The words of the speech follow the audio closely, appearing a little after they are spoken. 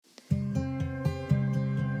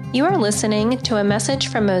You are listening to a message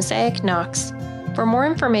from Mosaic Knox. For more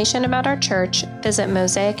information about our church, visit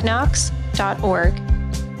mosaicknox.org.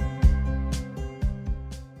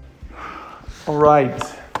 All right.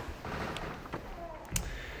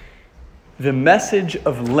 The message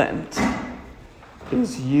of Lent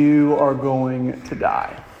is you are going to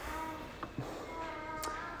die.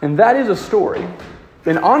 And that is a story.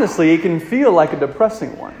 And honestly, it can feel like a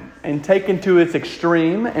depressing one. And taken to its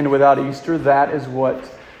extreme, and without Easter, that is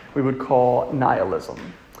what we would call nihilism.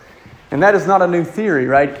 And that is not a new theory,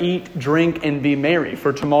 right? Eat, drink, and be merry,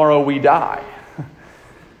 for tomorrow we die.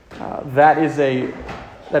 That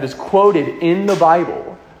is quoted in the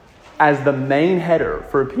Bible as the main header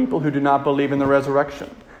for people who do not believe in the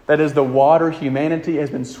resurrection. That is the water humanity has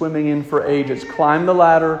been swimming in for ages. Climb the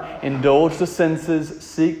ladder, indulge the senses,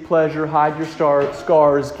 seek pleasure, hide your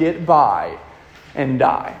scars, get by, and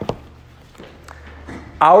die.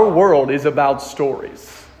 Our world is about stories.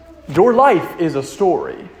 Your life is a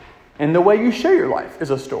story. And the way you share your life is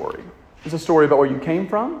a story. It's a story about where you came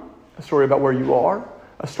from, a story about where you are,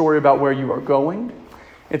 a story about where you are going.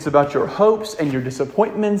 It's about your hopes and your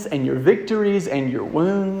disappointments and your victories and your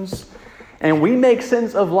wounds. And we make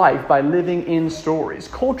sense of life by living in stories.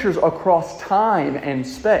 Cultures across time and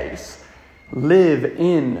space live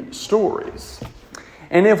in stories.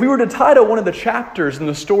 And if we were to title one of the chapters in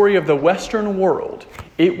the story of the Western world,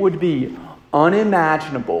 it would be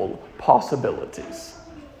Unimaginable Possibilities.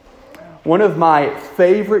 One of my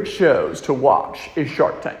favorite shows to watch is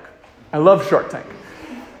Shark Tank. I love Shark Tank.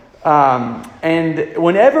 And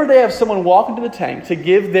whenever they have someone walk into the tank to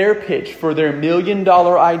give their pitch for their $1 million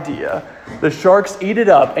idea, the sharks eat it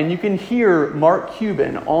up, and you can hear Mark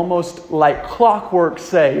Cuban almost like clockwork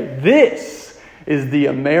say, "This is the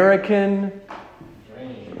American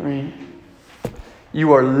dream.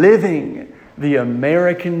 You are living the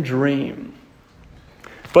American dream."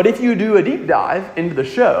 But if you do a deep dive into the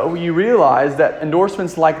show, you realize that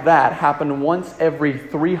endorsements like that happen once every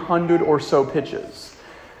 300 or so pitches.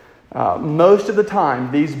 Most of the time,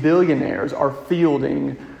 these billionaires are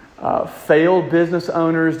fielding failed business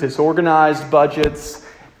owners, disorganized budgets,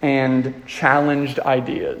 and challenged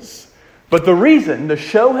ideas. But the reason the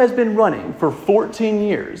show has been running for 14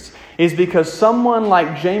 years is because someone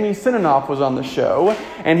like Jamie Sinanoff was on the show,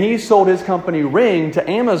 and he sold his company Ring to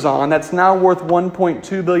Amazon that's now worth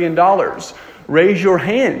 $1.2 billion. Raise your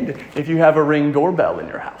hand if you have a Ring doorbell in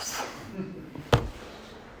your house.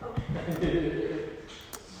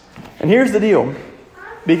 And here's the deal.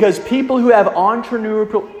 Because people who have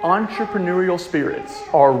entrepreneurial spirits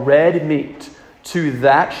are red meat to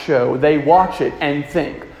that show, they watch it and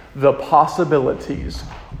think the possibilities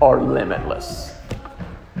are limitless.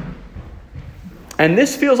 And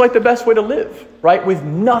this feels like the best way to live, right? With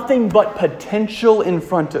nothing but potential in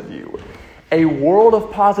front of you. A world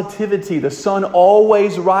of positivity, the sun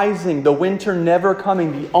always rising, the winter never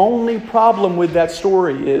coming. The only problem with that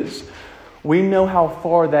story is we know how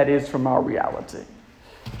far that is from our reality.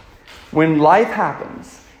 When life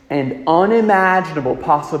happens and unimaginable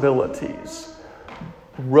possibilities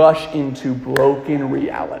rush into broken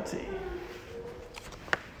reality.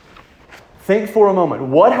 Think for a moment,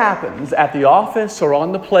 what happens at the office or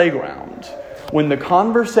on the playground when the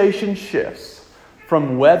conversation shifts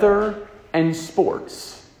from weather and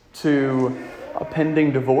sports to a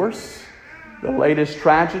pending divorce, the latest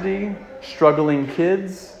tragedy, struggling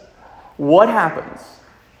kids? What happens?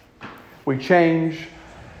 We change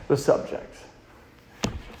the subject.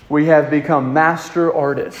 We have become master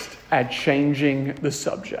artists at changing the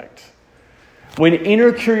subject. When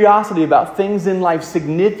inner curiosity about things in life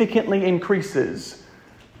significantly increases,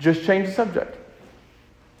 just change the subject.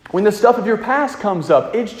 When the stuff of your past comes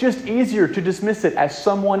up, it's just easier to dismiss it as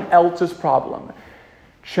someone else's problem.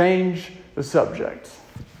 Change the subject.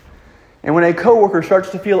 And when a coworker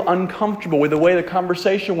starts to feel uncomfortable with the way the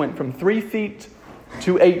conversation went from 3 feet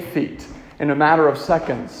to 8 feet in a matter of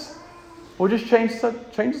seconds, we'll just change the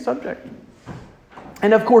subject.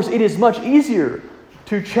 And of course, it is much easier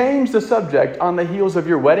to change the subject on the heels of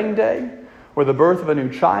your wedding day, or the birth of a new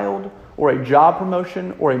child, or a job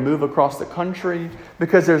promotion, or a move across the country,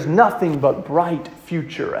 because there's nothing but bright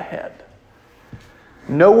future ahead.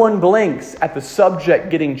 No one blinks at the subject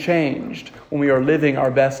getting changed when we are living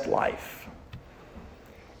our best life.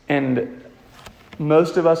 And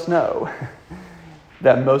most of us know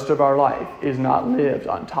that most of our life is not lived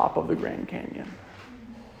on top of the Grand Canyon.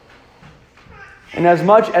 And as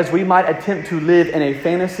much as we might attempt to live in a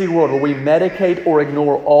fantasy world where we medicate or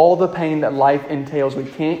ignore all the pain that life entails, we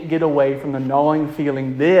can't get away from the gnawing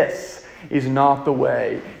feeling this is not the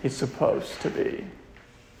way it's supposed to be.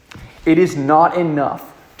 It is not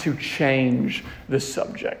enough to change the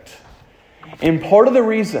subject. And part of the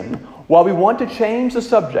reason why we want to change the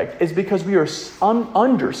subject is because we are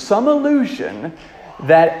under some illusion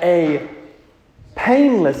that a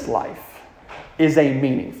painless life is a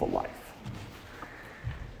meaningful life.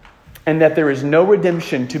 And that there is no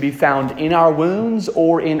redemption to be found in our wounds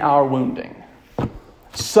or in our wounding.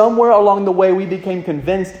 Somewhere along the way we became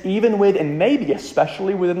convinced, even with and maybe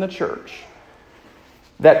especially within the church,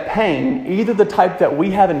 that pain, either the type that we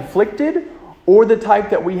have inflicted or the type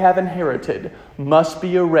that we have inherited, must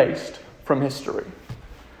be erased from history.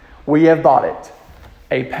 We have bought it.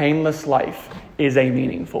 A painless life is a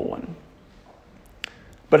meaningful one.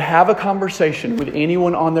 But have a conversation with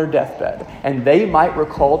anyone on their deathbed, and they might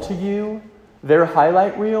recall to you their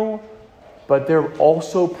highlight reel, but they're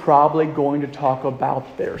also probably going to talk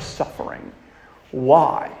about their suffering.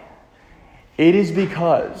 Why? It is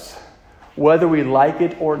because, whether we like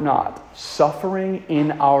it or not, suffering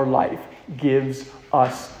in our life gives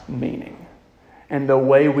us meaning and the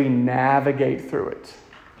way we navigate through it.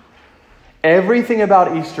 Everything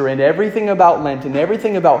about Easter and everything about Lent and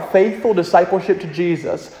everything about faithful discipleship to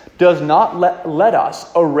Jesus does not let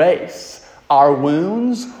us erase our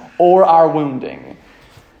wounds or our wounding,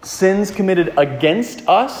 sins committed against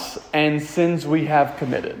us and sins we have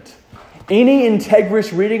committed. Any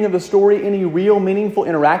integrous reading of the story, any real meaningful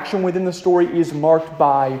interaction within the story is marked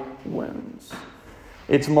by wounds.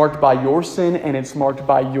 It's marked by your sin and it's marked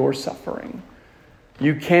by your suffering.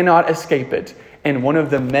 You cannot escape it. And one of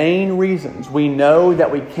the main reasons we know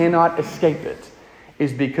that we cannot escape it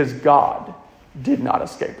is because God did not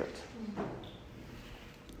escape it.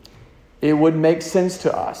 It would make sense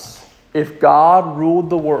to us if God ruled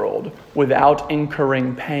the world without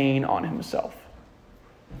incurring pain on himself.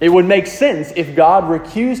 It would make sense if God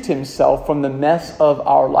recused himself from the mess of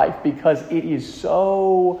our life because it is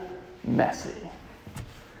so messy.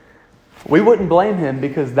 We wouldn't blame him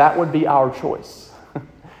because that would be our choice.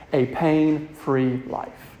 A pain-free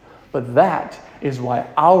life. But that is why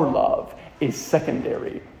our love is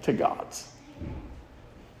secondary to God's.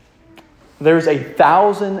 There's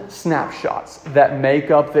 1,000 snapshots that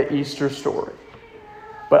make up the Easter story.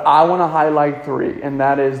 But I want to highlight 3, and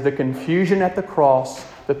that is the confusion at the cross,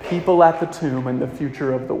 the people at the tomb, and the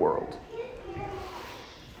future of the world.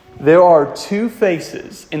 There are 2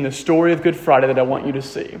 faces in the story of Good Friday that I want you to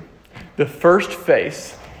see. The first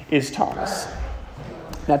face is Thomas.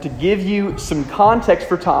 Now, to give you some context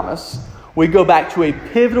for Thomas, we go back to a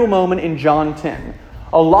pivotal moment in John 10.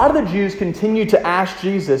 A lot of the Jews continue to ask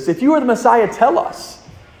Jesus, if you are the Messiah, tell us.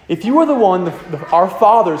 If you are the one our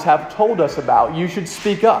fathers have told us about, you should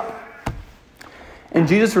speak up. And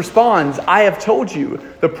Jesus responds, I have told you.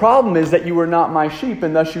 The problem is that you are not my sheep,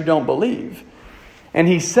 and thus you don't believe. And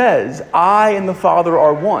he says, I and the Father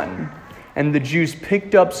are one. And the Jews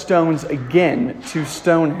picked up stones again to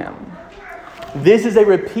stone him. This is a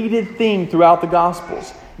repeated theme throughout the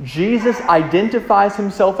Gospels. Jesus identifies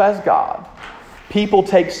himself as God. People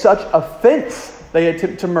take such offense, they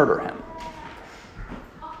attempt to murder him.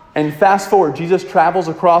 And fast forward, Jesus travels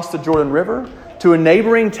across the Jordan River to a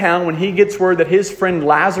neighboring town when he gets word that his friend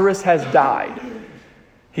Lazarus has died.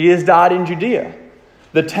 He has died in Judea,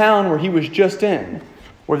 the town where he was just in,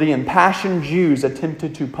 where the impassioned Jews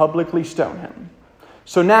attempted to publicly stone him.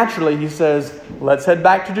 So naturally, he says, let's head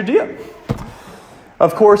back to Judea.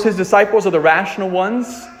 Of course, his disciples are the rational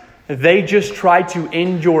ones. They just try to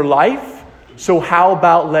end your life. So how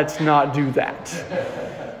about let's not do that?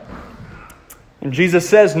 And Jesus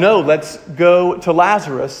says, no, let's go to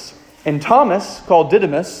Lazarus. And Thomas, called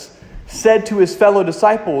Didymus, said to his fellow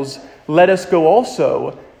disciples, let us go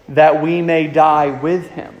also, that we may die with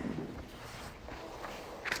him.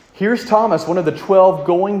 Here's Thomas, one of the 12,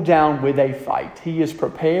 going down with a fight. He is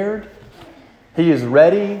prepared. He is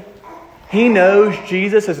ready. He knows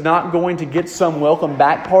Jesus is not going to get some welcome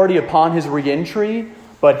back party upon his re-entry,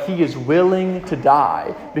 but he is willing to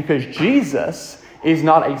die because Jesus is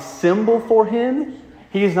not a symbol for him.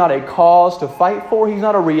 He is not a cause to fight for. He's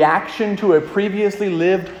not a reaction to a previously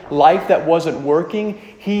lived life that wasn't working.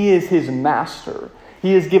 He is his master.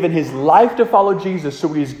 He has given his life to follow Jesus, so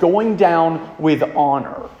he's going down with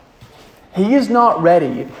honor. He is not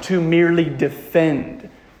ready to merely defend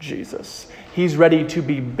Jesus. He's ready to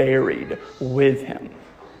be buried with him.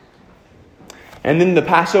 And then the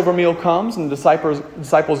Passover meal comes and the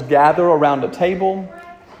disciples gather around a table.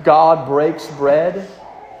 God breaks bread,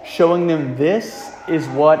 showing them this is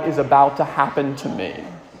what is about to happen to me.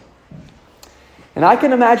 And I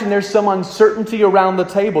can imagine there's some uncertainty around the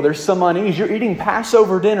table. There's some unease. You're eating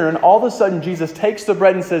Passover dinner and all of a sudden Jesus takes the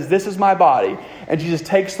bread and says, this is my body. And Jesus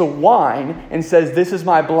takes the wine and says, this is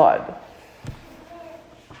my blood.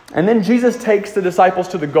 And then Jesus takes the disciples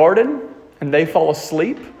to the garden, and they fall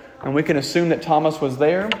asleep, and we can assume that Thomas was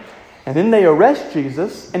there. And then they arrest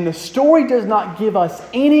Jesus, and the story does not give us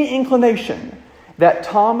any inclination that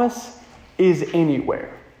Thomas is anywhere.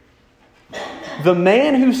 The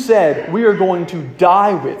man who said, "We are going to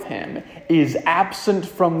die with him," is absent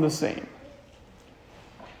from the scene.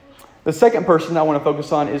 The second person I want to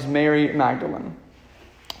focus on is Mary Magdalene.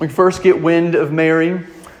 We first get wind of Mary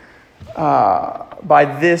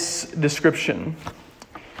by this description.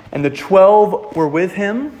 And the 12 were with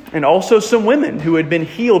him, and also some women who had been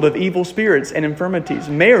healed of evil spirits and infirmities.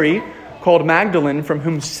 Mary, called Magdalene, from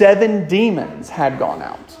whom 7 demons had gone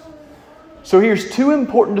out. So here's 2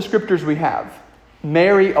 important descriptors we have.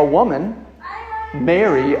 Mary, a woman.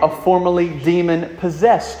 Mary, a formerly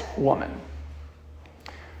demon-possessed woman.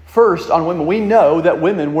 First, on women, we know that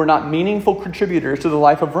women were not meaningful contributors to the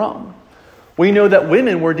life of Rome. We know that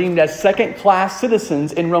women were deemed as second-class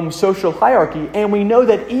citizens in Rome's social hierarchy, and we know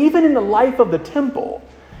that even in the life of the temple,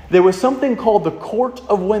 there was something called the court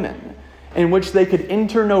of women, in which they could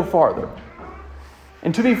enter no farther.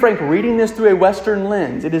 And to be frank, reading this through a Western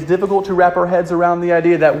lens, it is difficult to wrap our heads around the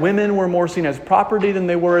idea that women were more seen as property than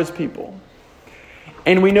they were as people.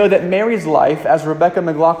 And we know that Mary's life, as Rebecca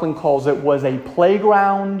McLaughlin calls it, was a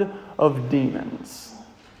playground of demons.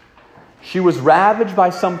 She was ravaged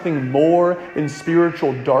by something more than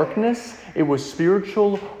spiritual darkness. It was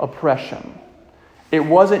spiritual oppression. It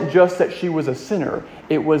wasn't just that she was a sinner.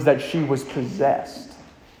 It was that she was possessed.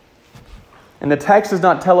 And the text does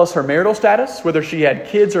not tell us her marital status, whether she had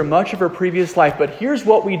kids or much of her previous life. But here's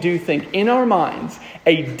what we do think in our minds.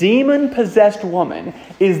 A demon-possessed woman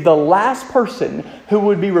is the last person who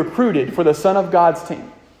would be recruited for the Son of God's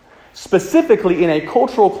team. Specifically in a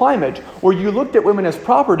cultural climate where you looked at women as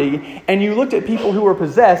property and you looked at people who were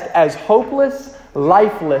possessed as hopeless,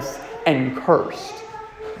 lifeless, and cursed.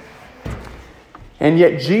 And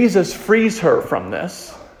yet Jesus frees her from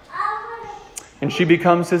this, and she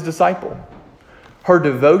becomes his disciple. Her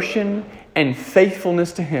devotion and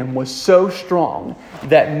faithfulness to him was so strong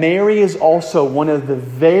that Mary is also one of the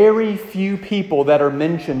very few people that are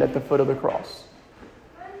mentioned at the foot of the cross.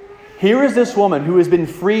 Here is this woman who has been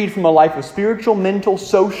freed from a life of spiritual, mental,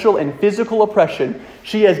 social, and physical oppression.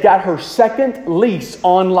 She has got her second lease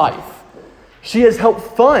on life. She has helped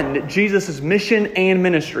fund Jesus' mission and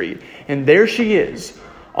ministry. And there she is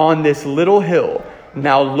on this little hill,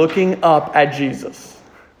 now looking up at Jesus,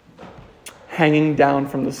 hanging down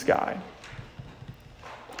from the sky.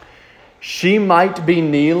 She might be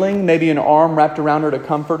kneeling, maybe an arm wrapped around her to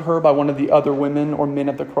comfort her by one of the other women or men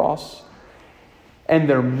at the cross. And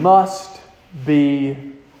there must be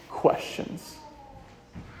questions.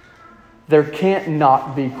 There can't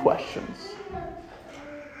not be questions.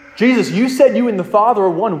 Jesus, you said you and the Father are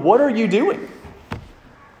one. What are you doing?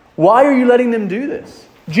 Why are you letting them do this?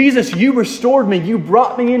 Jesus, you restored me. You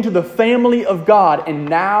brought me into the family of God. And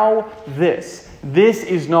now this. This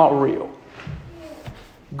is not real.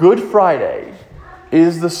 Good Friday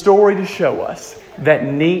is the story to show us that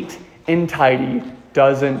neat and tidy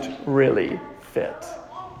doesn't really fit.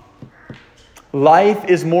 Life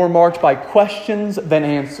is more marked by questions than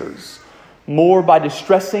answers, more by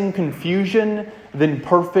distressing confusion than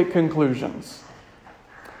perfect conclusions.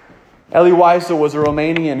 Elie Wiesel was a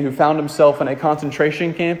Romanian who found himself in a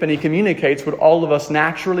concentration camp, and he communicates what all of us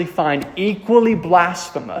naturally find equally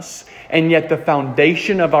blasphemous and yet the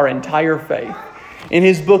foundation of our entire faith. In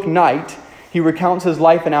his book, Night, he recounts his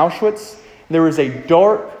life in Auschwitz. There is a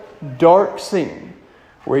dark, dark scene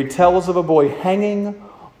where he tells of a boy hanging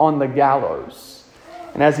on the gallows.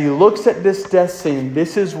 And as he looks at this death scene,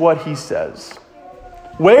 this is what he says.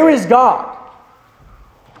 Where is God?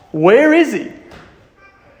 Where is he?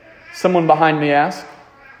 Someone behind me asked.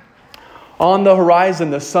 On the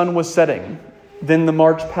horizon, the sun was setting. Then the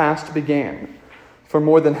march past began. For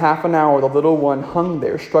more than half an hour, the little one hung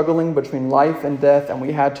there, struggling between life and death, and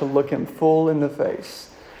we had to look him full in the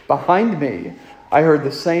face. Behind me, I heard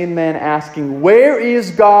the same man asking, where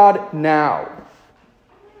is God now?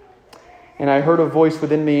 And I heard a voice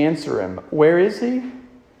within me answer him, where is he?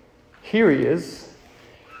 Here he is.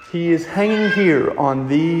 He is hanging here on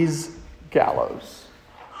these gallows.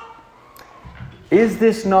 Is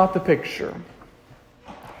this not the picture?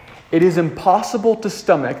 It is impossible to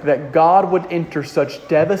stomach that God would enter such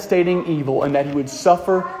devastating evil and that he would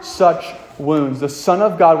suffer such wounds. The Son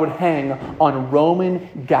of God would hang on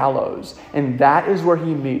Roman gallows, and that is where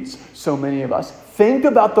he meets so many of us. Think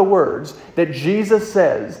about the words that Jesus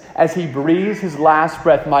says as he breathes his last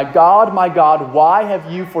breath. My God, why have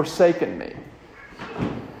you forsaken me?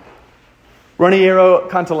 Raniero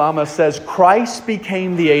Cantalama says, Christ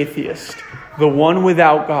became the atheist the one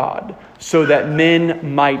without God, so that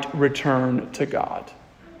men might return to God.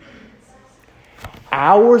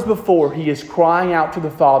 Hours before, he is crying out to the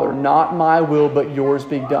Father, not my will, but yours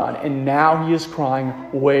be done. And now he is crying,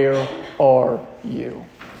 where are you?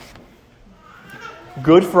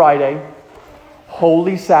 Good Friday,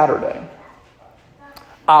 Holy Saturday.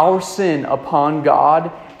 Our sin upon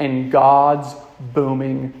God and God's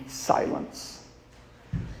booming silence.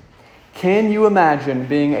 Can you imagine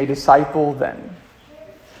being a disciple then?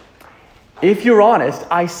 If you're honest,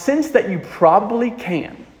 I sense that you probably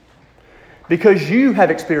can. Because you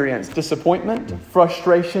have experienced disappointment,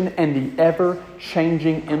 frustration, and the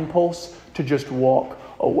ever-changing impulse to just walk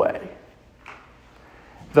away.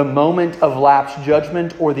 The moment of lapsed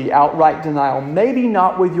judgment or the outright denial, maybe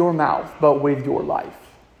not with your mouth, but with your life.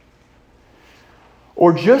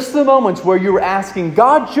 Or just the moments where you're asking,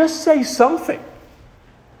 God, just say something.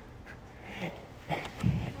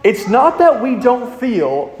 It's not that we don't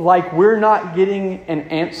feel like we're not getting an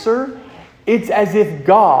answer. It's as if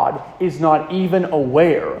God is not even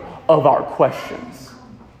aware of our questions.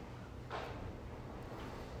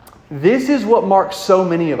 This is what marks so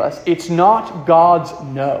many of us. It's not God's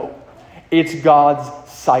no. It's God's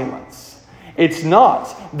silence. It's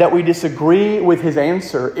not that we disagree with his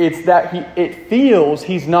answer. It's that it feels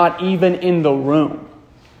he's not even in the room.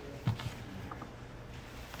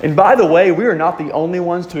 And by the way, we are not the only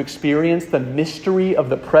ones to experience the mystery of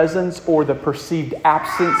the presence or the perceived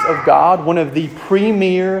absence of God. One of the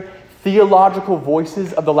premier theological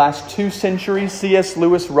voices of the last 2 centuries, C.S.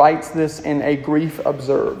 Lewis, writes this in A Grief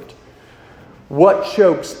Observed. What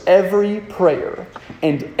chokes every prayer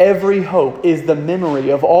and every hope is the memory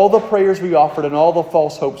of all the prayers we offered and all the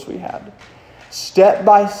false hopes we had. Step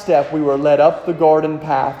by step, we were led up the garden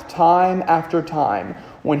path, time after time.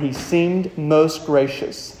 When he seemed most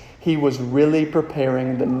gracious, he was really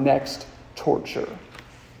preparing the next torture.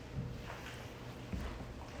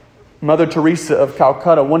 Mother Teresa of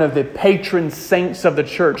Calcutta, one of the patron saints of the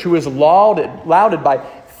church, who is lauded by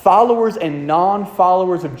followers and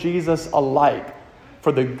non-followers of Jesus alike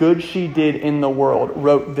for the good she did in the world,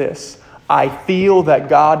 wrote this: I feel that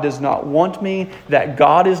God does not want me, that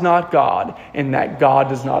God is not God, and that God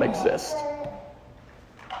does not exist.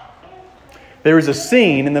 There is a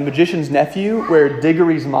scene in The Magician's Nephew where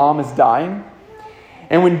Diggory's mom is dying.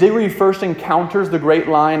 And when Diggory first encounters the great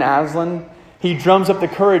lion Aslan, he drums up the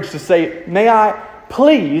courage to say,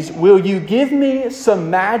 will you give me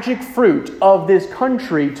some magic fruit of this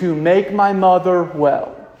country to make my mother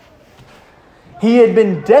well? He had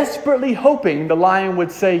been desperately hoping the lion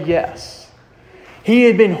would say yes. He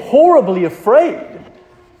had been horribly afraid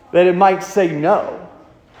that it might say no.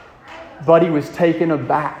 But he was taken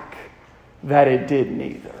aback that it did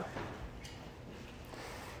neither.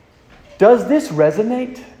 Does this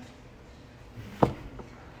resonate?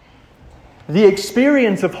 The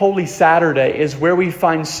experience of Holy Saturday is where we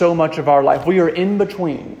find so much of our life. We are in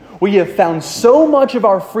between. We have found so much of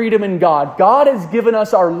our freedom in God. God has given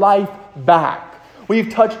us our life back. We've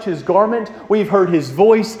touched his garment. We've heard his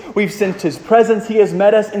voice. We've sensed his presence. He has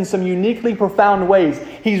met us in some uniquely profound ways.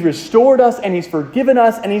 He's restored us and he's forgiven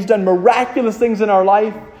us and he's done miraculous things in our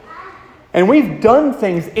life. And we've done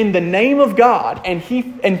things in the name of God and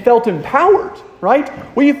felt empowered, right?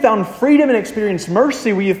 We have found freedom and experienced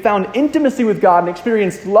mercy. We have found intimacy with God and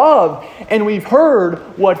experienced love. And we've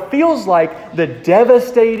heard what feels like the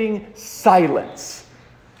devastating silence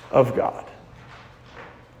of God.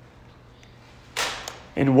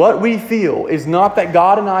 And what we feel is not that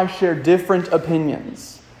God and I share different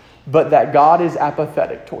opinions, but that God is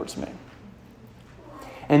apathetic towards me.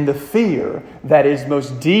 And the fear that is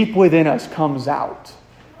most deep within us comes out.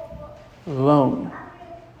 Alone.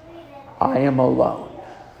 I am alone.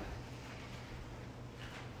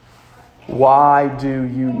 Why do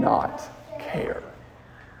you not care?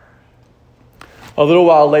 A little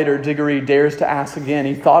while later, Diggory dares to ask again.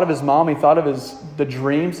 He thought of his mom. He thought of the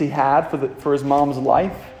dreams he had for his mom's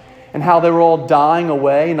life and how they were all dying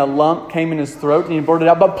away and a lump came in his throat and he blurted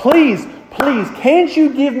out, but please, can't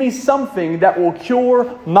you give me something that will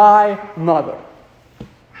cure my mother?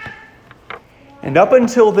 And up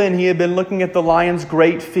until then, he had been looking at the lion's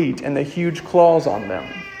great feet and the huge claws on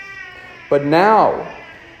them. But now,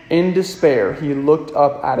 in despair, he looked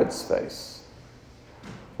up at its face.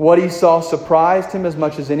 What he saw surprised him as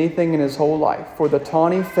much as anything in his whole life, for the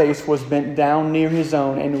tawny face was bent down near his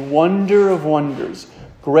own, and wonder of wonders,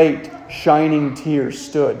 great shining tears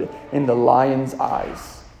stood in the lion's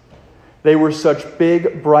eyes. They were such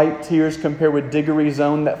big, bright tears compared with Diggory's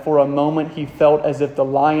own that for a moment he felt as if the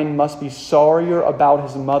lion must be sorrier about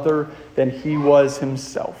his mother than he was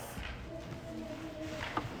himself.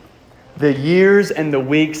 the years and the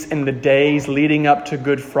weeks and the days leading up to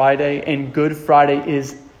Good Friday, and Good Friday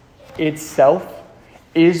is itself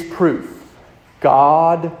is proof.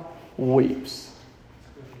 God weeps.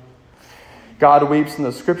 God weeps in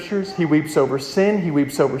the Scriptures. He weeps over sin. He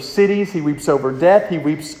weeps over cities. He weeps over death. He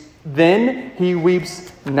weeps then. He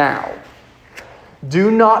weeps now.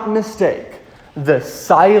 Do not mistake the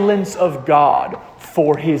silence of God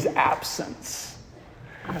for His absence.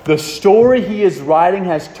 The story He is writing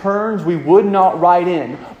has turns we would not write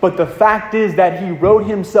in. But the fact is that He wrote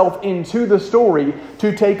Himself into the story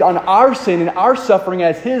to take on our sin and our suffering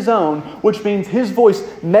as His own, which means His voice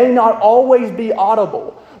may not always be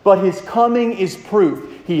audible. But His coming is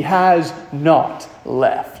proof He has not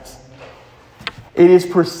left. It is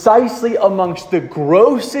precisely amongst the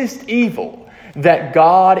grossest evil that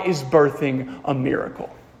God is birthing a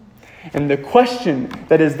miracle. And the question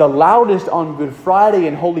that is the loudest on Good Friday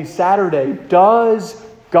and Holy Saturday, does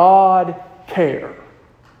God care,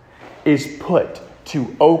 is put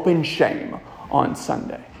to open shame on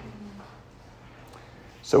Sunday.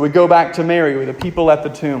 So we go back to Mary with the people at the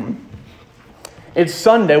tomb. It's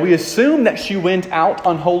Sunday. We assume that she went out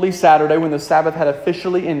on Holy Saturday when the Sabbath had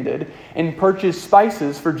officially ended and purchased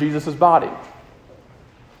spices for Jesus' body.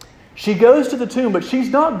 She goes to the tomb, but she's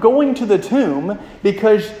not going to the tomb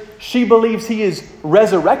because she believes He is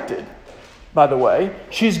resurrected, by the way.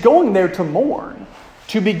 She's going there to mourn,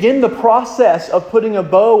 to begin the process of putting a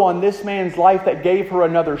bow on this man's life that gave her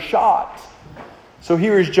another shot. So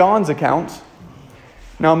here is John's account.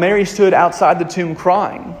 Now Mary stood outside the tomb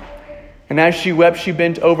crying. And as she wept, she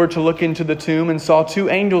bent over to look into the tomb and saw two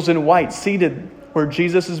angels in white seated where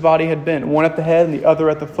Jesus' body had been, one at the head and the other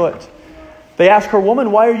at the foot. They asked her,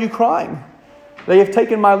 "Woman, why are you crying?" "They have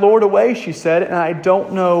taken my Lord away," she said, "and I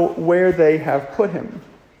don't know where they have put Him."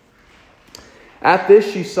 At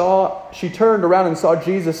this, she turned around and saw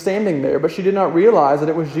Jesus standing there, but she did not realize that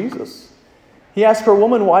it was Jesus. He asked her,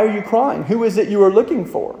 "Woman, why are you crying? Who is it you are looking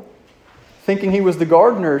for?" Thinking he was the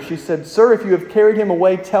gardener, she said, "Sir, if you have carried him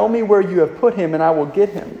away, tell me where you have put him, and I will get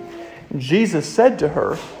him." And Jesus said to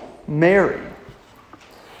her, "Mary."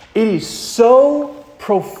 It is so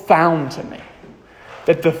profound to me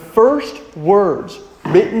that the first words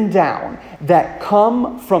written down that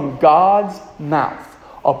come from God's mouth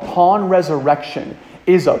upon resurrection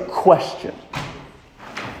is a question.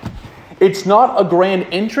 It's not a grand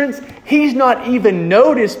entrance. He's not even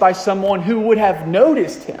noticed by someone who would have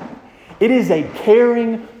noticed him. It is a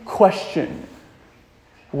caring question.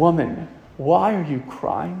 "Woman, why are you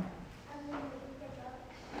crying?"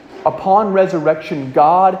 Upon resurrection,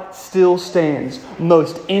 God still stands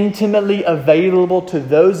most intimately available to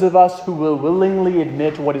those of us who will willingly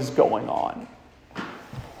admit what is going on.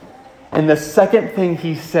 And the second thing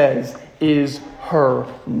He says is her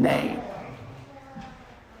name.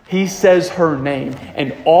 He says her name,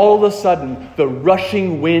 and all of a sudden, the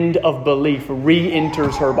rushing wind of belief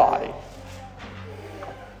re-enters her body.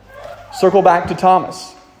 Circle back to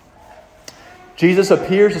Thomas. Jesus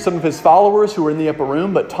appears to some of His followers who are in the upper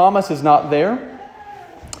room, but Thomas is not there.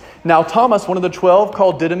 Now Thomas, one of the 12,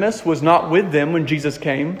 called Didymus, was not with them when Jesus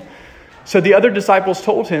came. So the other disciples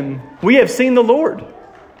told him, "We have seen the Lord."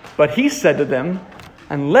 But He said to them,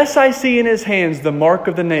 "Unless I see in His hands the mark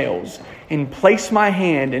of the nails, and place my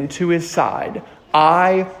hand into His side,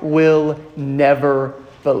 I will never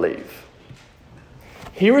believe."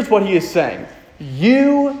 Here is what He is saying.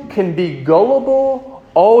 You can be gullible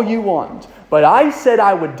all you want, but I said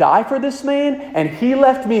I would die for this man, and he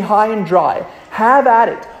left me high and dry. Have at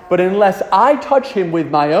it. But unless I touch him with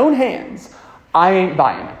my own hands, I ain't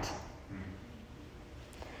buying it.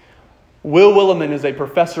 Will Willimon is a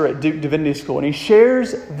professor at Duke Divinity School, and he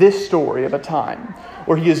shares this story of a time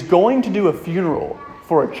where he is going to do a funeral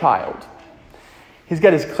for a child. He's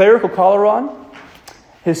got his clerical collar on.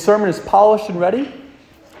 His sermon is polished and ready.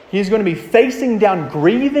 He's going to be facing down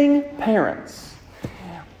grieving parents.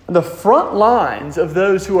 The front lines of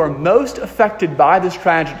those who are most affected by this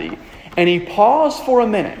tragedy. And he paused for a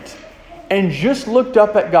minute and just looked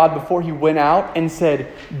up at God before he went out and said,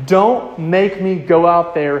 "Don't make me go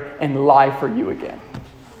out there and lie for you again."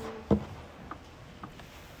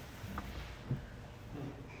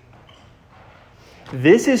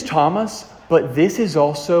 This is Thomas, but this is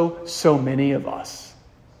also so many of us.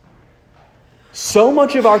 So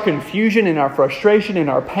much of our confusion and our frustration and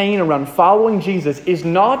our pain around following Jesus is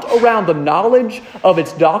not around the knowledge of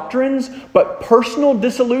its doctrines, but personal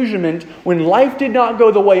disillusionment when life did not go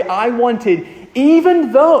the way I wanted,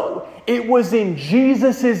 even though it was in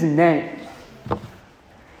Jesus' name.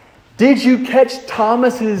 Did you catch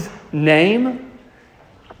Thomas's name?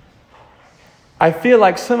 I feel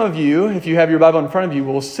like some of you, if you have your Bible in front of you,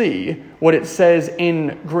 will see what it says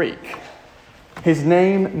in Greek. His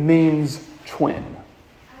name means twin.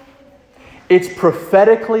 It's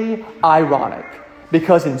prophetically ironic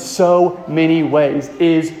because in so many ways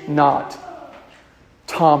is not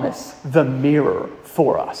Thomas the mirror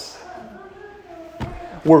for us.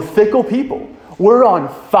 We're fickle people. We're on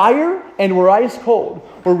fire and we're ice cold.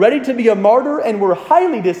 We're ready to be a martyr and we're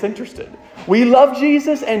highly disinterested. We love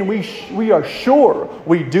Jesus and we are sure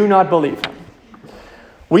we do not believe him.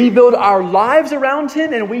 We build our lives around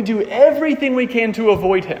him and we do everything we can to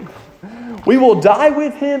avoid him. We will die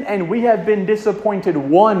with him and we have been disappointed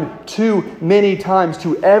one too many times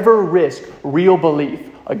to ever risk real belief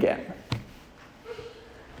again.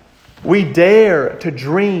 We dare to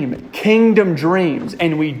dream kingdom dreams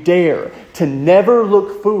and we dare to never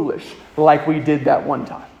look foolish like we did that one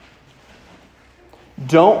time.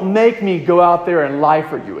 Don't make me go out there and lie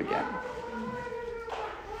for you again.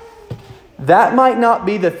 That might not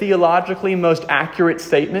be the theologically most accurate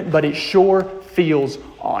statement, but it sure feels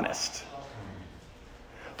honest.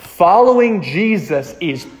 Following Jesus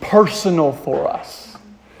is personal for us.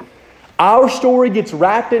 Our story gets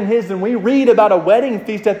wrapped in his, and we read about a wedding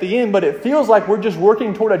feast at the end, but it feels like we're just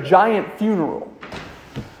working toward a giant funeral.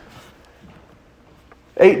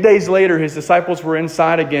 8 days later, his disciples were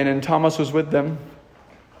inside again, and Thomas was with them.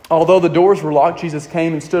 Although the doors were locked, Jesus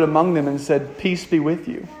came and stood among them and said, "Peace be with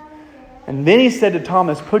you." And then he said to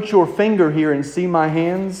Thomas, "Put your finger here and see my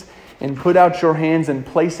hands, and put out your hands and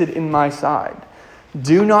place it in my side.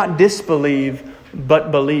 Do not disbelieve,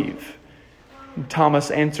 but believe." And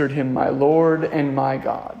Thomas answered him, "My Lord and my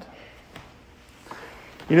God."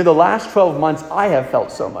 You know, the last 12 months, I have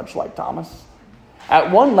felt so much like Thomas.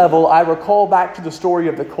 At one level, I recall back to the story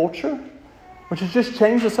of the culture, which has just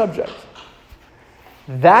changed the subject.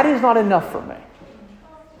 That is not enough for me.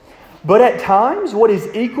 But at times, what is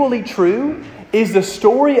equally true is the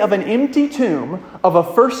story of an empty tomb of a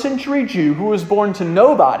first century Jew who was born to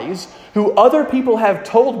nobodies, who other people have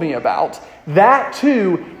told me about. That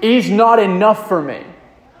too is not enough for me.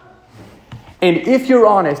 And if you're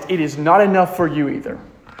honest, it is not enough for you either.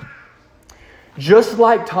 Just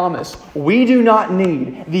like Thomas, we do not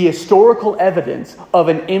need the historical evidence of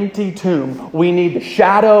an empty tomb. We need the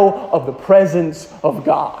shadow of the presence of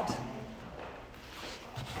God.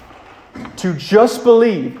 To just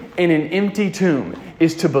believe in an empty tomb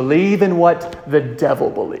is to believe in what the devil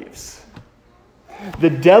believes. The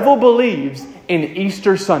devil believes in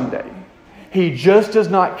Easter Sunday. He just does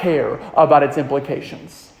not care about its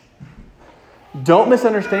implications. Don't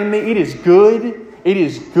misunderstand me. It is good. It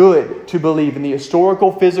is good to believe in the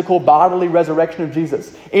historical, physical, bodily resurrection of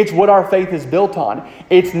Jesus. It's what our faith is built on.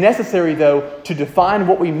 It's necessary, though, to define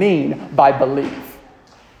what we mean by believe.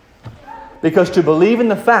 Because to believe in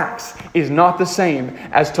the facts is not the same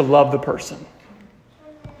as to love the person.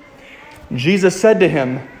 Jesus said to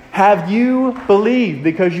him, "Have you believed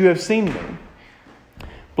because you have seen me?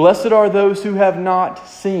 Blessed are those who have not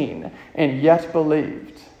seen and yet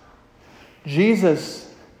believed." Jesus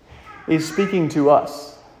is speaking to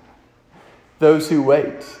us, those who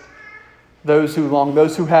wait, those who long,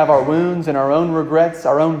 those who have our wounds and our own regrets,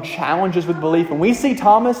 our own challenges with belief. And we see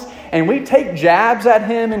Thomas and we take jabs at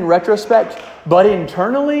him in retrospect, but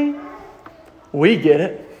internally, we get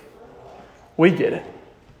it. We get it.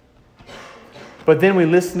 But then we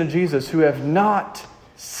listen to Jesus, who have not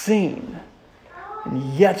seen and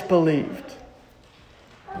yet believed.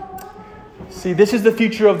 See, this is the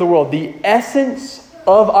future of the world. The essence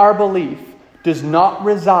of our belief does not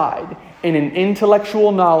reside in an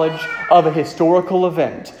intellectual knowledge of a historical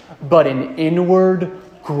event, but an inward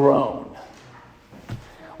groan.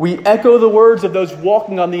 We echo the words of those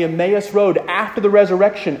walking on the Emmaus Road after the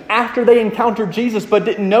resurrection, after they encountered Jesus but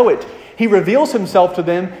didn't know it. He reveals himself to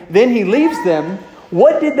them, then he leaves them.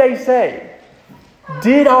 What did they say?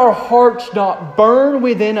 Did our hearts not burn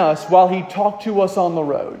within us while he talked to us on the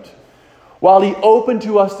road? While he opened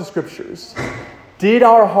to us the scriptures? Did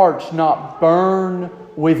our hearts not burn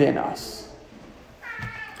within us?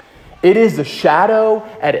 It is the shadow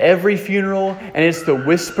at every funeral, and it's the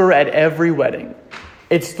whisper at every wedding.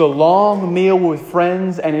 It's the long meal with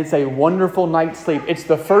friends, and it's a wonderful night's sleep. It's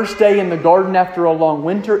the first day in the garden after a long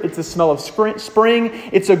winter. It's the smell of spring.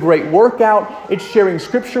 It's a great workout. It's sharing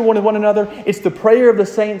scripture with one another. It's the prayer of the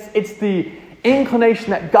saints. It's the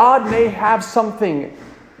inclination that God may have something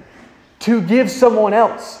to give someone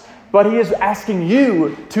else, but he is asking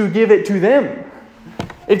you to give it to them.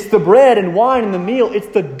 It's the bread and wine and the meal. It's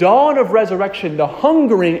the dawn of resurrection, the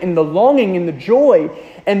hungering and the longing and the joy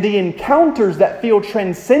and the encounters that feel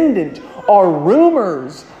transcendent are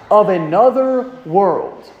rumors of another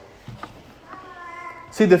world.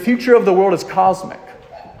 See, the future of the world is cosmic.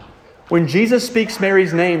 When Jesus speaks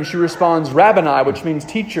Mary's name, she responds, Rabboni, which means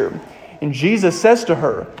teacher. And Jesus says to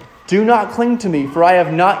her, do not cling to me, for I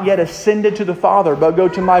have not yet ascended to the Father, but go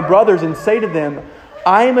to my brothers and say to them,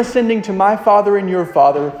 I am ascending to my Father and your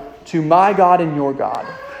Father, to my God and your God.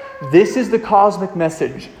 This is the cosmic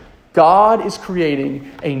message. God is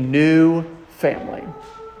creating a new family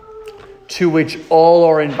to which all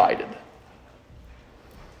are invited.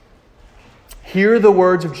 Hear the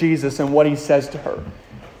words of Jesus and what he says to her.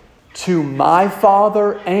 To my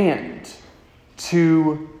Father and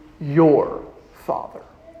to your Father.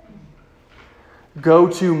 Go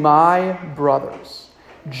to my brothers.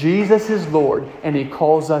 Jesus is Lord, and he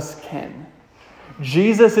calls us kin.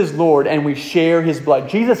 Jesus is Lord, and we share his blood.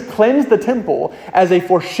 Jesus cleansed the temple as a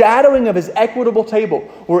foreshadowing of his equitable table,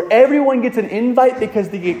 where everyone gets an invite because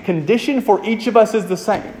the condition for each of us is the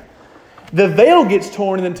same. The veil gets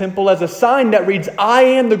torn in the temple as a sign that reads, I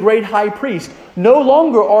am the great high priest. No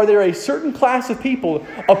longer are there a certain class of people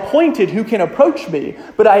appointed who can approach me,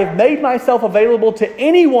 but I have made myself available to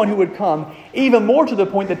anyone who would come, even more to the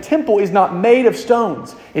point the temple is not made of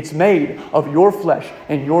stones. It's made of your flesh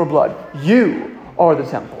and your blood. You are the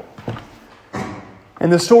temple. And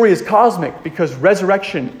the story is cosmic because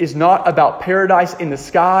resurrection is not about paradise in the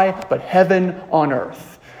sky, but heaven on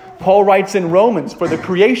earth. Paul writes in Romans, for the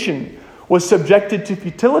creation was subjected to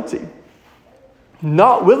futility,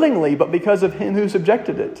 not willingly, but because of him who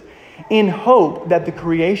subjected it, in hope that the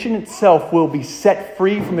creation itself will be set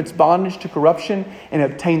free from its bondage to corruption and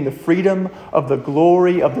obtain the freedom of the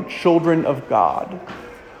glory of the children of God.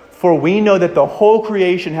 For we know that the whole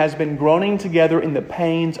creation has been groaning together in the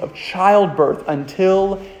pains of childbirth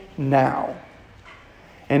until now.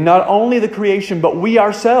 And not only the creation, but we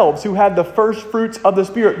ourselves, who have the first fruits of the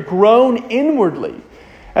Spirit, groan inwardly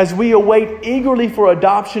as we await eagerly for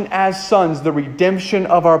adoption as sons, the redemption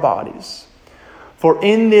of our bodies. For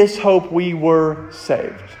in this hope we were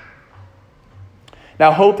saved.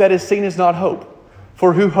 Now hope that is seen is not hope,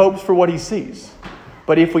 for who hopes for what he sees?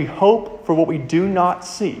 But if we hope for what we do not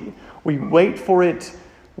see, we wait for it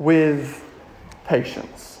with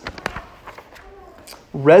patience.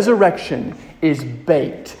 Resurrection is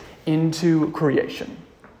baked into creation.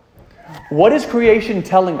 What is creation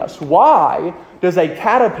telling us? Why does a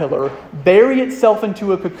caterpillar bury itself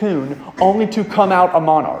into a cocoon only to come out a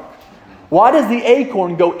monarch? Why does the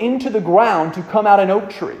acorn go into the ground to come out an oak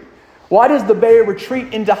tree? Why does the bear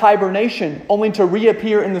retreat into hibernation only to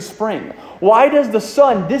reappear in the spring? Why does the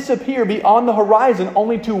sun disappear beyond the horizon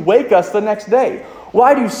only to wake us the next day?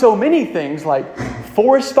 Why do so many things like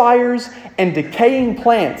forest fires and decaying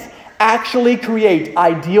plants actually create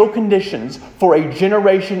ideal conditions for a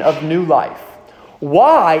generation of new life?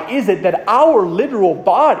 Why is it that our literal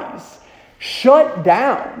bodies shut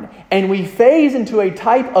down and we phase into a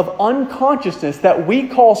type of unconsciousness that we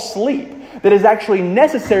call sleep that is actually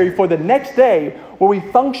necessary for the next day where we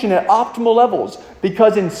function at optimal levels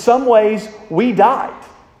because in some ways we died?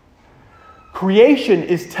 Creation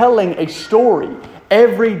is telling a story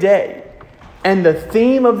every day, and the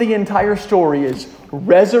theme of the entire story is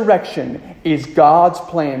resurrection is God's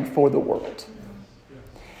plan for the world.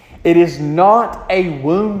 It is not a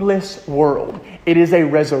woundless world. It is a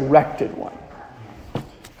resurrected one.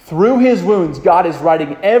 Through his wounds, God is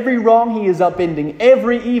righting every wrong. He is upending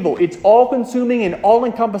every evil. It's all-consuming and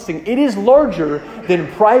all-encompassing. It is larger than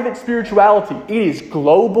private spirituality. It is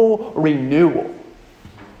global renewal.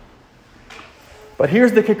 But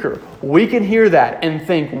here's the kicker. We can hear that and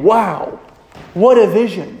think, wow, what a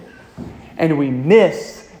vision. And we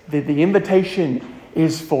miss that the invitation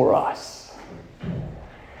is for us.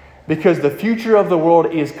 Because the future of the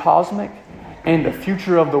world is cosmic and the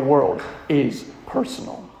future of the world is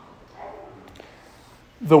personal.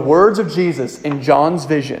 The words of Jesus in John's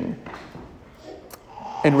vision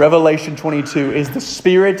in Revelation 22 is the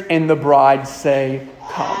Spirit and the bride say,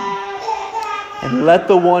 come. And let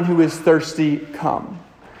the one who is thirsty come.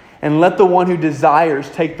 And let the one who desires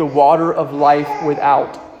take the water of life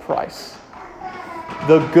without price.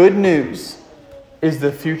 The good news is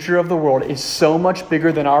the future of the world is so much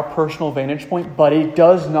bigger than our personal vantage point, but it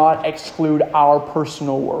does not exclude our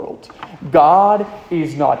personal world. God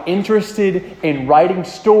is not interested in writing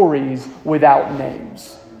stories without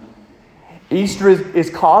names. Easter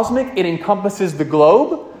is cosmic. It encompasses the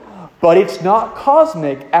globe, but it's not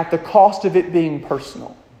cosmic at the cost of it being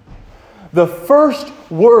personal. The first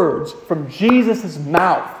words from Jesus'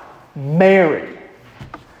 mouth, Mary.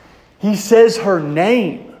 He says her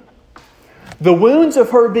name. The wounds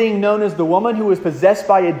of her being known as the woman who was possessed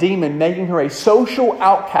by a demon, making her a social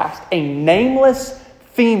outcast, a nameless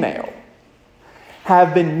female,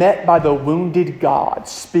 have been met by the wounded God,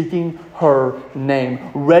 speaking her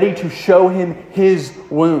name, ready to show him his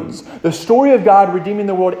wounds. The story of God redeeming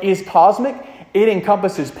the world is cosmic. It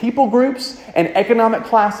encompasses people groups and economic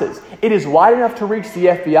classes. It is wide enough to reach the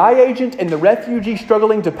FBI agent and the refugee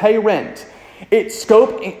struggling to pay rent. Its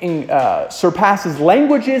scope surpasses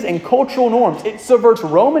languages and cultural norms. It subverts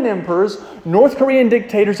Roman emperors, North Korean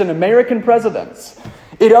dictators, and American presidents.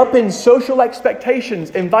 It upends social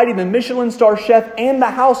expectations, inviting the Michelin star chef and the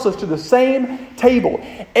houseless to the same table.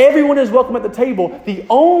 Everyone is welcome at the table. The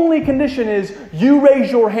only condition is you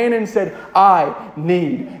raise your hand and said, I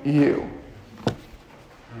need you.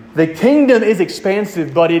 The kingdom is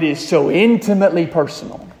expansive, but it is so intimately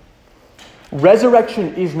personal.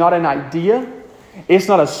 Resurrection is not an idea. It's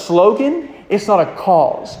not a slogan. It's not a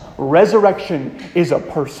cause. Resurrection is a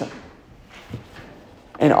person.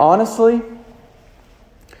 And honestly,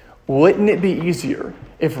 wouldn't it be easier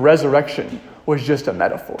if resurrection was just a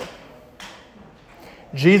metaphor?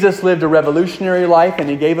 Jesus lived a revolutionary life, and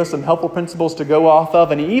he gave us some helpful principles to go off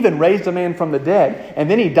of, and he even raised a man from the dead,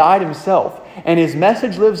 and then he died himself. And his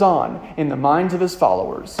message lives on in the minds of his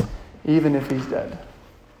followers, even if he's dead.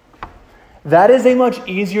 That is a much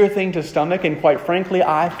easier thing to stomach, and quite frankly,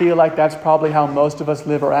 I feel like that's probably how most of us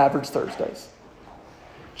live our average Thursdays.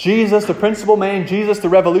 Jesus, the principal man, Jesus, the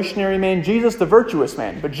revolutionary man, Jesus, the virtuous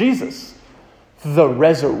man, but Jesus, the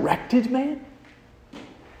resurrected man?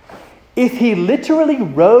 If he literally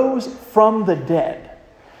rose from the dead,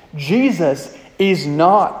 Jesus is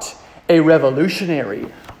not a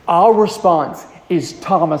revolutionary. Our response is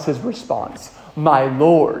Thomas's response, my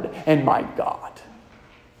Lord and my God.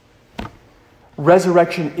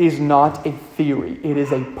 Resurrection is not a theory. It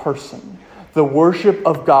is a person. The worship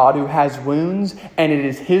of God who has wounds, and it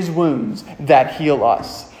is his wounds that heal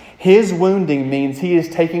us. His wounding means he is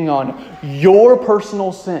taking on your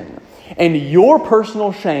personal sin and your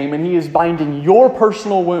personal shame, and he is binding your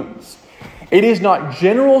personal wounds. It is not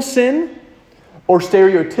general sin or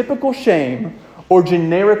stereotypical shame or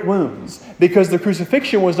generic wounds, because the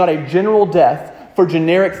crucifixion was not a general death for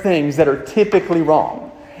generic things that are typically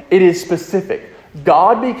wrong. It is specific.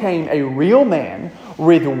 God became a real man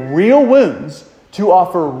with real wounds to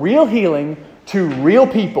offer real healing to real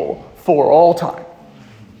people for all time.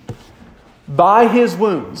 By his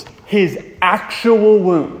wounds, his actual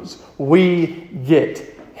wounds, we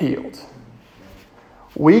get healed.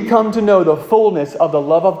 We come to know the fullness of the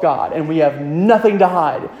love of God, and we have nothing to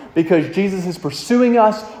hide because Jesus is pursuing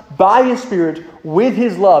us by his Spirit with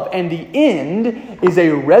his love, and the end is a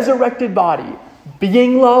resurrected body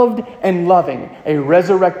being loved and loving a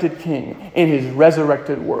resurrected King in his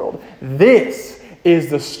resurrected world. This is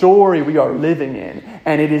the story we are living in,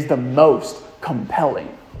 and it is the most compelling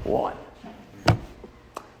one.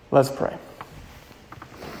 Let's pray.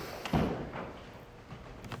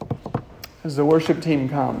 As the worship team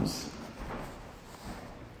comes,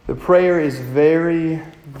 the prayer is very,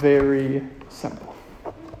 very simple.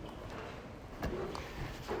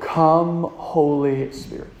 Come, Holy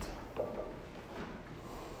Spirit.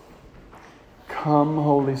 Come,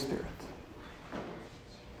 Holy Spirit.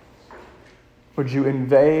 Would you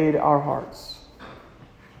invade our hearts?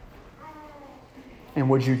 And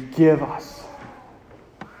would you give us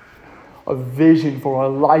a vision for a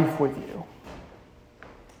life with you?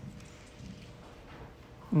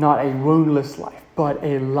 Not a woundless life, but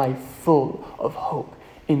a life full of hope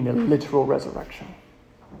in the literal resurrection.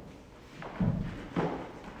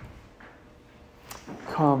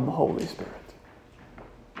 Come, Holy Spirit.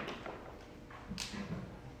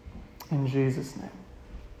 In Jesus' name.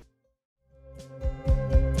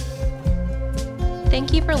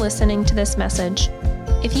 Thank you for listening to this message.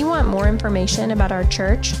 If you want more information about our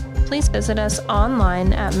church, please visit us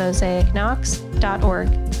online at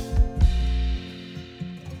mosaicknox.org.